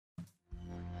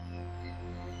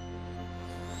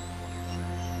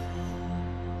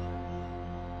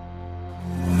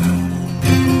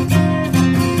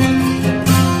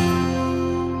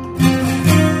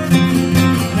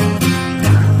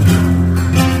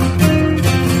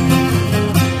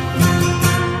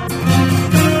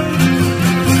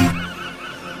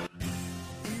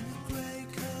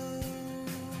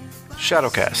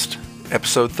ShadowCast,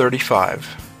 Episode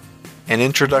 35, An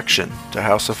Introduction to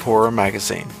House of Horror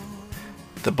Magazine,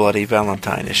 the Bloody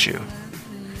Valentine issue.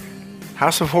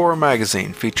 House of Horror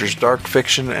Magazine features dark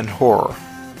fiction and horror,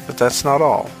 but that's not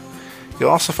all.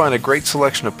 You'll also find a great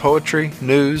selection of poetry,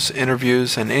 news,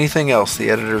 interviews, and anything else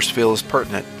the editors feel is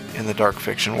pertinent in the dark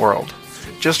fiction world.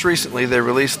 Just recently, they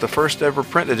released the first ever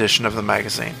print edition of the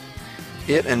magazine.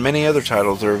 It and many other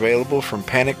titles are available from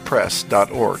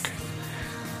panicpress.org.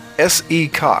 S.E.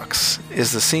 Cox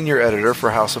is the senior editor for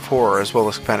House of Horror as well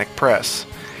as Panic Press.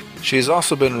 She has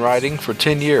also been writing for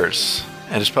 10 years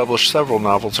and has published several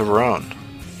novels of her own.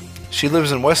 She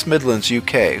lives in West Midlands,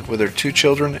 UK, with her 2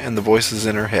 children and the voices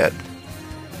in her head.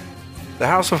 The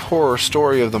House of Horror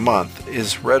story of the month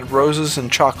is Red Roses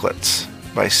and Chocolates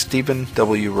by Stephen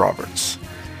W. Roberts.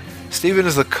 Stephen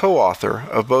is the co-author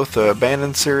of both the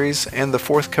Abandoned series and the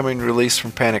forthcoming release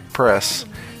from Panic Press,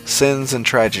 Sins and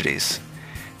Tragedies.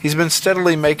 He's been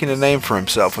steadily making a name for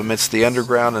himself amidst the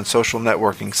underground and social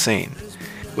networking scene.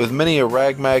 With many a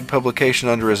ragmag publication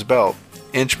under his belt,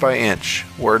 inch by inch,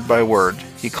 word by word,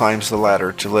 he climbs the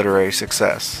ladder to literary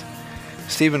success.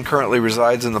 Stephen currently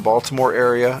resides in the Baltimore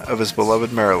area of his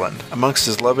beloved Maryland, amongst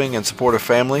his loving and supportive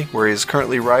family, where he is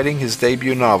currently writing his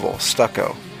debut novel,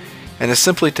 Stucco, and is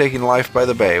simply taking life by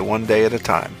the bay one day at a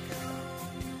time.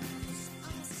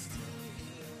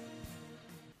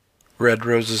 Red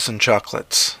Roses and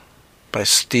Chocolates by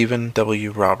Stephen W.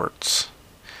 Roberts.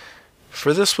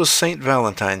 For this was St.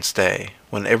 Valentine's Day,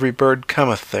 when every bird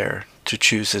cometh there to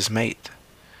choose his mate.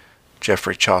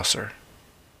 Geoffrey Chaucer.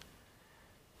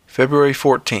 February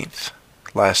 14th,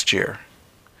 last year.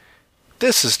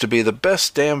 This is to be the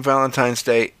best damn Valentine's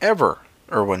Day ever,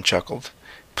 Irwin chuckled,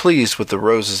 pleased with the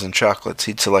roses and chocolates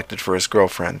he'd selected for his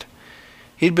girlfriend.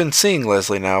 He'd been seeing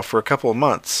Leslie now for a couple of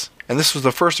months, and this was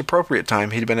the first appropriate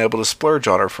time he'd been able to splurge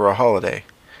on her for a holiday.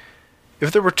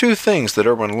 If there were 2 things that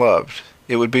Irwin loved,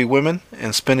 it would be women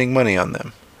and spending money on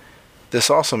them. This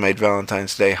also made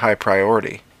Valentine's Day high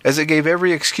priority, as it gave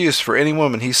every excuse for any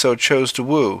woman he so chose to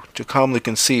woo to calmly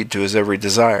concede to his every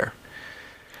desire.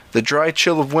 The dry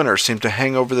chill of winter seemed to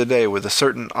hang over the day with a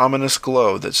certain ominous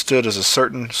glow that stood as a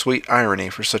certain sweet irony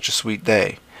for such a sweet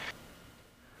day.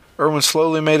 Irwin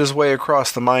slowly made his way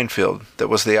across the minefield that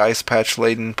was the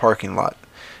ice-patch-laden parking lot.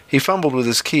 He fumbled with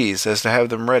his keys as to have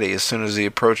them ready as soon as he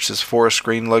approached his forest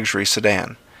green luxury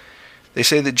sedan. They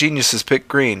say that geniuses pick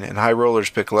green and high rollers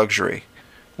pick luxury,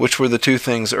 which were the 2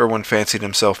 things Irwin fancied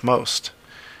himself most.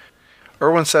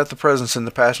 Irwin sat the presents in the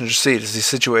passenger seat as he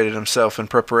situated himself in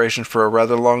preparation for a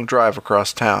rather long drive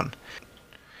across town.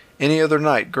 Any other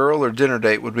night, girl or dinner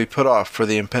date would be put off for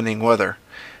the impending weather,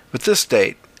 but this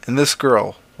date and this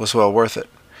girl was well worth it.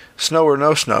 Snow or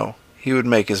no snow, he would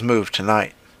make his move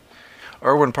tonight.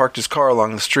 Irwin parked his car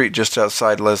along the street just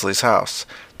outside Leslie's house.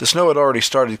 The snow had already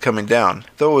started coming down,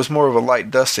 though it was more of a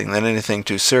light dusting than anything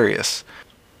too serious.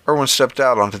 Irwin stepped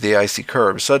out onto the icy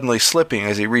curb, suddenly slipping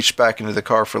as he reached back into the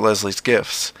car for Leslie's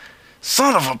gifts.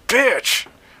 "Son of a bitch!"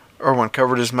 Irwin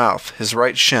covered his mouth, his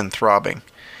right shin throbbing.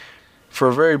 For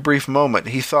a very brief moment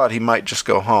he thought he might just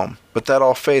go home, but that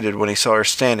all faded when he saw her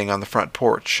standing on the front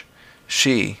porch.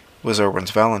 She was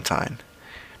Irwin's Valentine.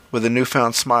 With a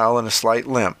newfound smile and a slight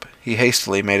limp, he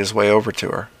hastily made his way over to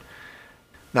her.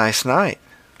 "Nice night,"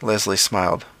 Leslie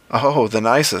smiled. "Oh, the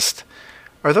nicest.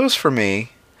 Are those for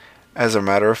me?" "As a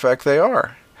matter of fact, they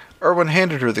are." Irwin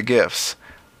handed her the gifts.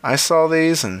 "I saw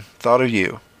these and thought of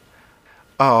you."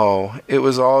 "Oh, it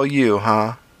was all you,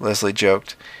 huh?" Leslie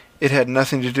joked. "It had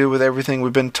nothing to do with everything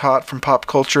we've been taught from pop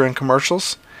culture and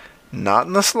commercials?" "Not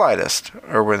in the slightest,"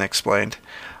 Irwin explained.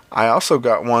 "I also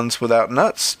got ones without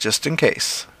nuts, just in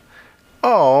case."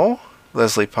 "Oh,"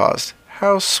 Leslie paused.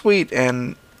 "How sweet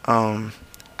and,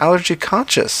 allergy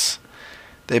conscious."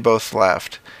 They both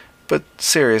laughed. "But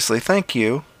seriously, thank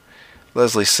you,"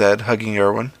 Leslie said, hugging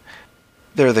Irwin.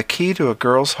 "They're the key to a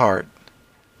girl's heart."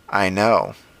 "I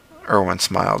know," Irwin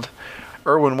smiled.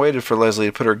 Irwin waited for Leslie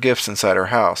to put her gifts inside her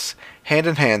house. Hand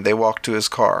in hand, they walked to his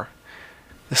car.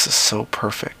 "This is so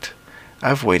perfect.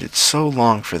 I've waited so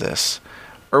long for this."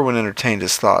 Irwin entertained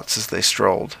his thoughts as they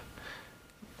strolled.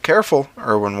 "Careful,"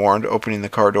 Irwin warned, opening the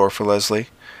car door for Leslie.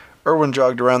 Irwin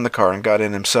jogged around the car and got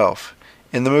in himself.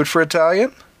 "In the mood for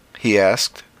Italian?" he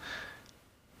asked.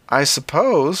 "I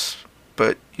suppose,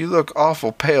 but you look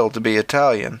awful pale to be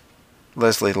Italian."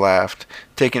 Leslie laughed,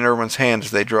 taking Irwin's hand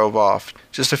as they drove off.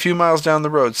 Just a few miles down the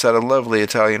road sat a lovely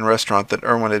Italian restaurant that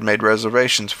Irwin had made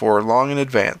reservations for long in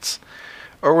advance.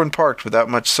 Irwin parked without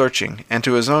much searching, and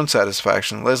to his own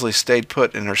satisfaction, Leslie stayed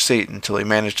put in her seat until he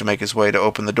managed to make his way to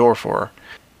open the door for her.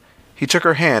 He took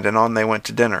her hand, and on they went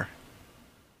to dinner.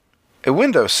 "A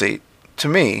window seat? To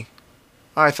me?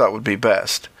 I thought would be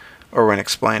best," Erwin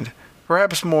explained.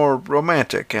 "Perhaps more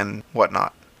romantic and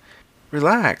whatnot."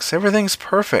 "Relax, everything's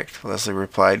perfect," Leslie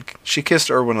replied. She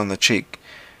kissed Erwin on the cheek.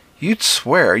 "You'd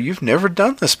swear you've never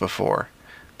done this before."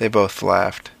 They both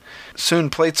laughed. Soon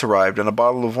plates arrived and a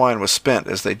bottle of wine was spent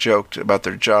as they joked about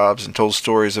their jobs and told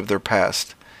stories of their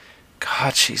past.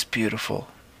 "God, she's beautiful."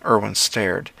 Erwin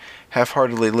stared,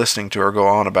 half-heartedly listening to her go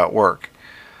on about work.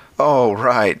 "Oh,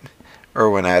 right,"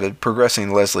 Erwin added,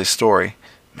 progressing Leslie's story.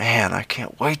 "Man, I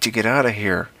can't wait to get out of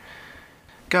here."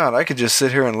 "God, I could just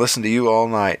sit here and listen to you all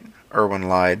night," Erwin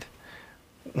lied.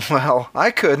 "Well,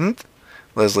 I couldn't,"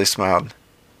 Leslie smiled.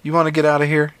 "You want to get out of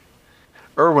here?"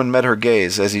 Erwin met her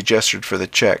gaze as he gestured for the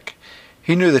check.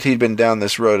 He knew that he'd been down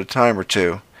this road a time or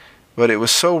two, but it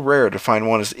was so rare to find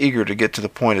one as eager to get to the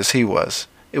point as he was.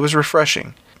 It was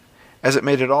refreshing, as it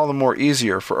made it all the more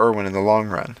easier for Erwin in the long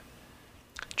run.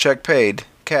 Check paid,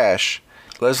 cash,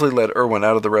 Leslie led Erwin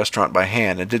out of the restaurant by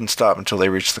hand and didn't stop until they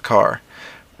reached the car.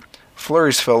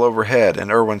 Flurries fell overhead,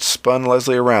 and Erwin spun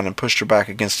Leslie around and pushed her back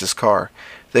against his car.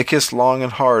 They kissed long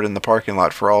and hard in the parking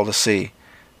lot for all to see.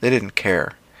 They didn't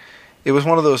care. It was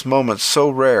one of those moments so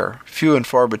rare, few and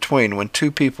far between, when two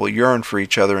people yearn for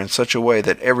each other in such a way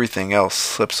that everything else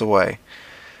slips away.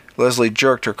 Leslie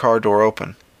jerked her car door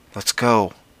open. "Let's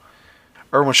go."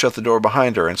 Erwin shut the door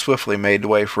behind her and swiftly made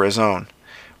way for his own.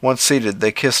 Once seated,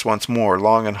 they kissed once more,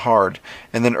 long and hard,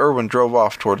 and then Erwin drove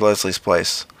off toward Leslie's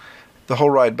place. The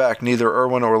whole ride back, neither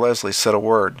Erwin or Leslie said a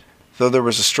word. Though there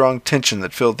was a strong tension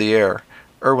that filled the air,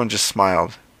 Erwin just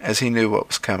smiled, as he knew what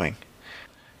was coming.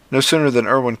 No sooner than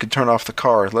Erwin could turn off the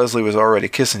car, Leslie was already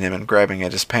kissing him and grabbing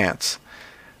at his pants.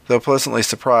 Though pleasantly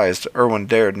surprised, Erwin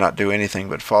dared not do anything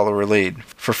but follow her lead,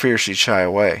 for fear she'd shy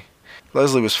away.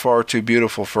 Leslie was far too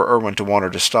beautiful for Erwin to want her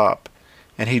to stop,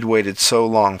 and he'd waited so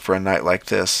long for a night like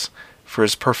this, for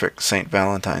his perfect St.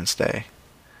 Valentine's Day.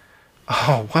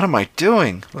 "Oh, what am I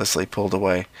doing?" Leslie pulled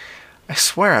away. "I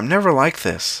swear I'm never like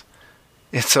this."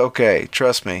 "It's okay.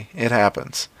 Trust me. It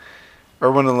happens."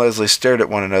 Erwin and Leslie stared at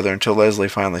one another until Leslie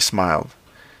finally smiled.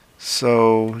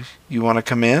 "So, you want to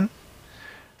come in?"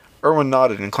 Erwin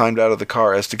nodded and climbed out of the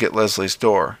car as to get Leslie's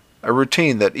door, a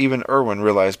routine that even Erwin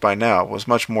realized by now was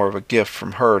much more of a gift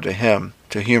from her to him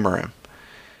to humor him.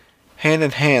 Hand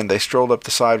in hand they strolled up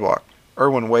the sidewalk.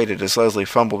 Erwin waited as Leslie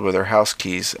fumbled with her house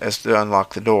keys as to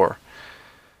unlock the door.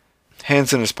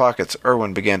 Hands in his pockets,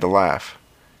 Erwin began to laugh.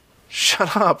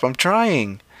 "Shut up, I'm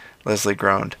trying," Leslie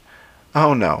groaned.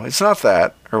 "Oh no, it's not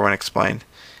that," Erwin explained.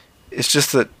 "It's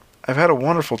just that I've had a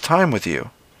wonderful time with you."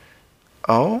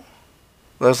 "Oh?"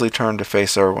 Leslie turned to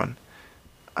face Erwin.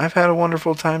 "I've had a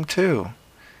wonderful time too."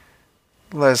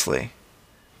 "Leslie."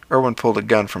 Erwin pulled a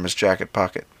gun from his jacket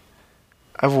pocket.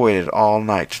 "I've waited all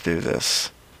night to do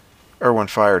this." Erwin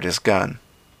fired his gun.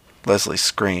 Leslie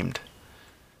screamed.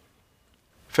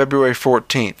 February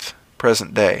 14th,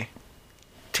 present day.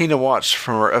 Tina watched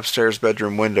from her upstairs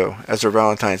bedroom window as her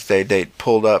Valentine's Day date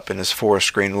pulled up in his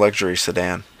four-screen luxury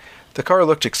sedan. The car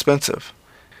looked expensive,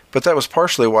 but that was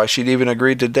partially why she'd even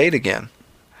agreed to date again.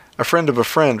 A friend of a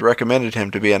friend recommended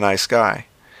him to be a nice guy,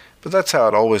 but that's how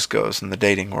it always goes in the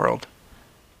dating world.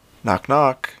 Knock,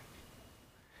 knock.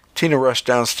 Tina rushed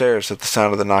downstairs at the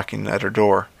sound of the knocking at her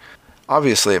door.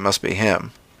 Obviously it must be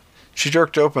him. She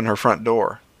jerked open her front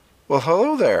door. "Well,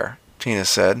 hello there," Tina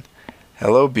said.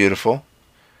 "Hello, beautiful."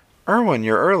 "Erwin,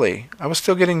 you're early. I was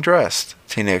still getting dressed,"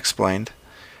 Tina explained.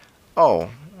 "Oh,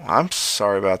 I'm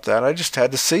sorry about that. I just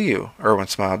had to see you," Erwin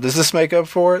smiled. "Does this make up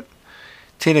for it?"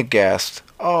 Tina gasped.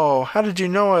 "Oh, how did you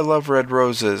know I love red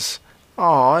roses?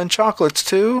 Aw, and chocolates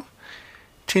too?"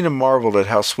 Tina marveled at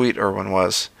how sweet Erwin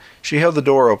was. She held the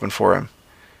door open for him.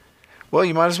 "Well,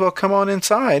 you might as well come on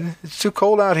inside. It's too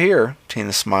cold out here,"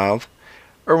 Tina smiled.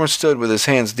 Erwin stood with his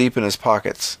hands deep in his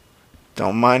pockets.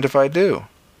 "Don't mind if I do,"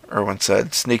 Erwin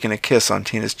said, sneaking a kiss on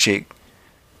Tina's cheek.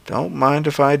 "Don't mind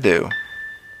if I do."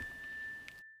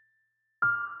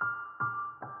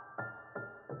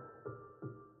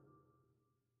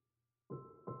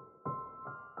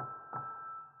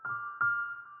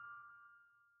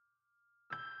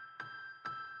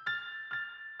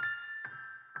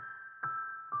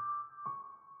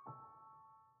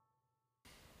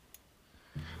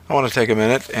 I want to take a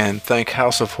minute and thank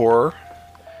House of Horror,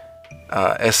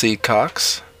 S.E.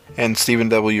 Cox, and Stephen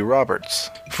W. Roberts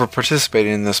for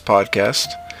participating in this podcast.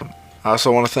 I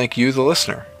also want to thank you, the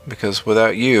listener, because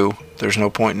without you, there's no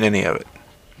point in any of it.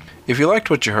 If you liked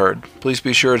what you heard, please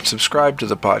be sure to subscribe to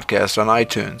the podcast on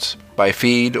iTunes, by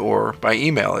feed, or by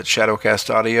email at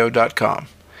shadowcastaudio.com.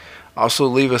 Also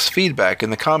leave us feedback in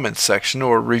the comments section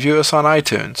or review us on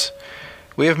iTunes.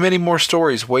 We have many more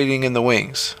stories waiting in the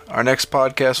wings. Our next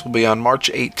podcast will be on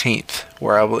March 18th,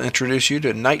 where I will introduce you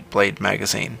to Nightblade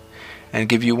magazine and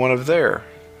give you one of their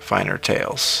finer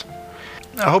tales.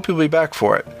 I hope you'll be back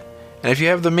for it. And if you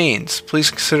have the means,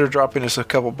 please consider dropping us a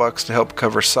couple bucks to help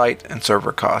cover site and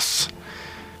server costs.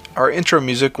 Our intro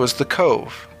music was The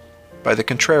Cove by The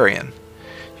Contrarian.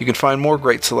 You can find more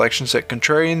great selections at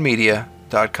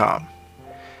contrarianmedia.com.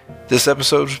 This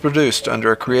episode was produced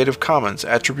under a Creative Commons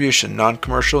Attribution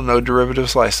Non-Commercial No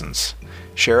Derivatives license.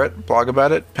 Share it, blog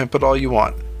about it, pimp it all you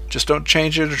want. Just don't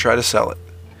change it or try to sell it.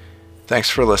 Thanks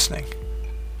for listening.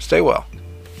 Stay well.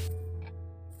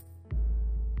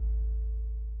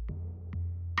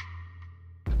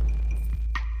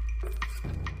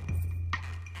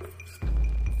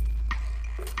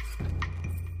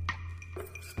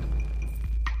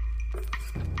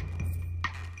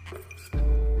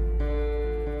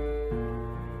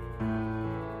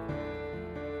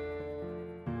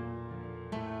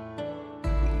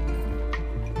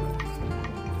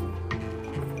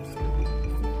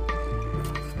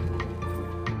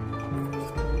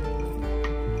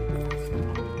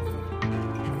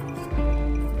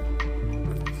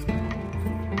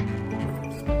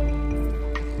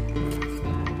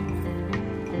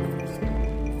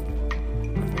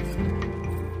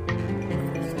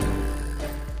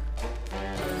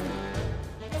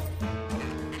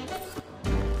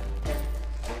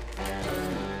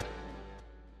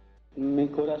 Mi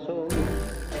corazón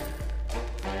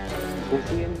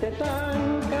se siente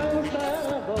tan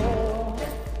cansado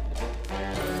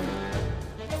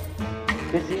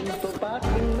que siento paz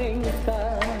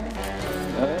inmensa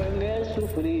en el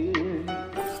sufrir.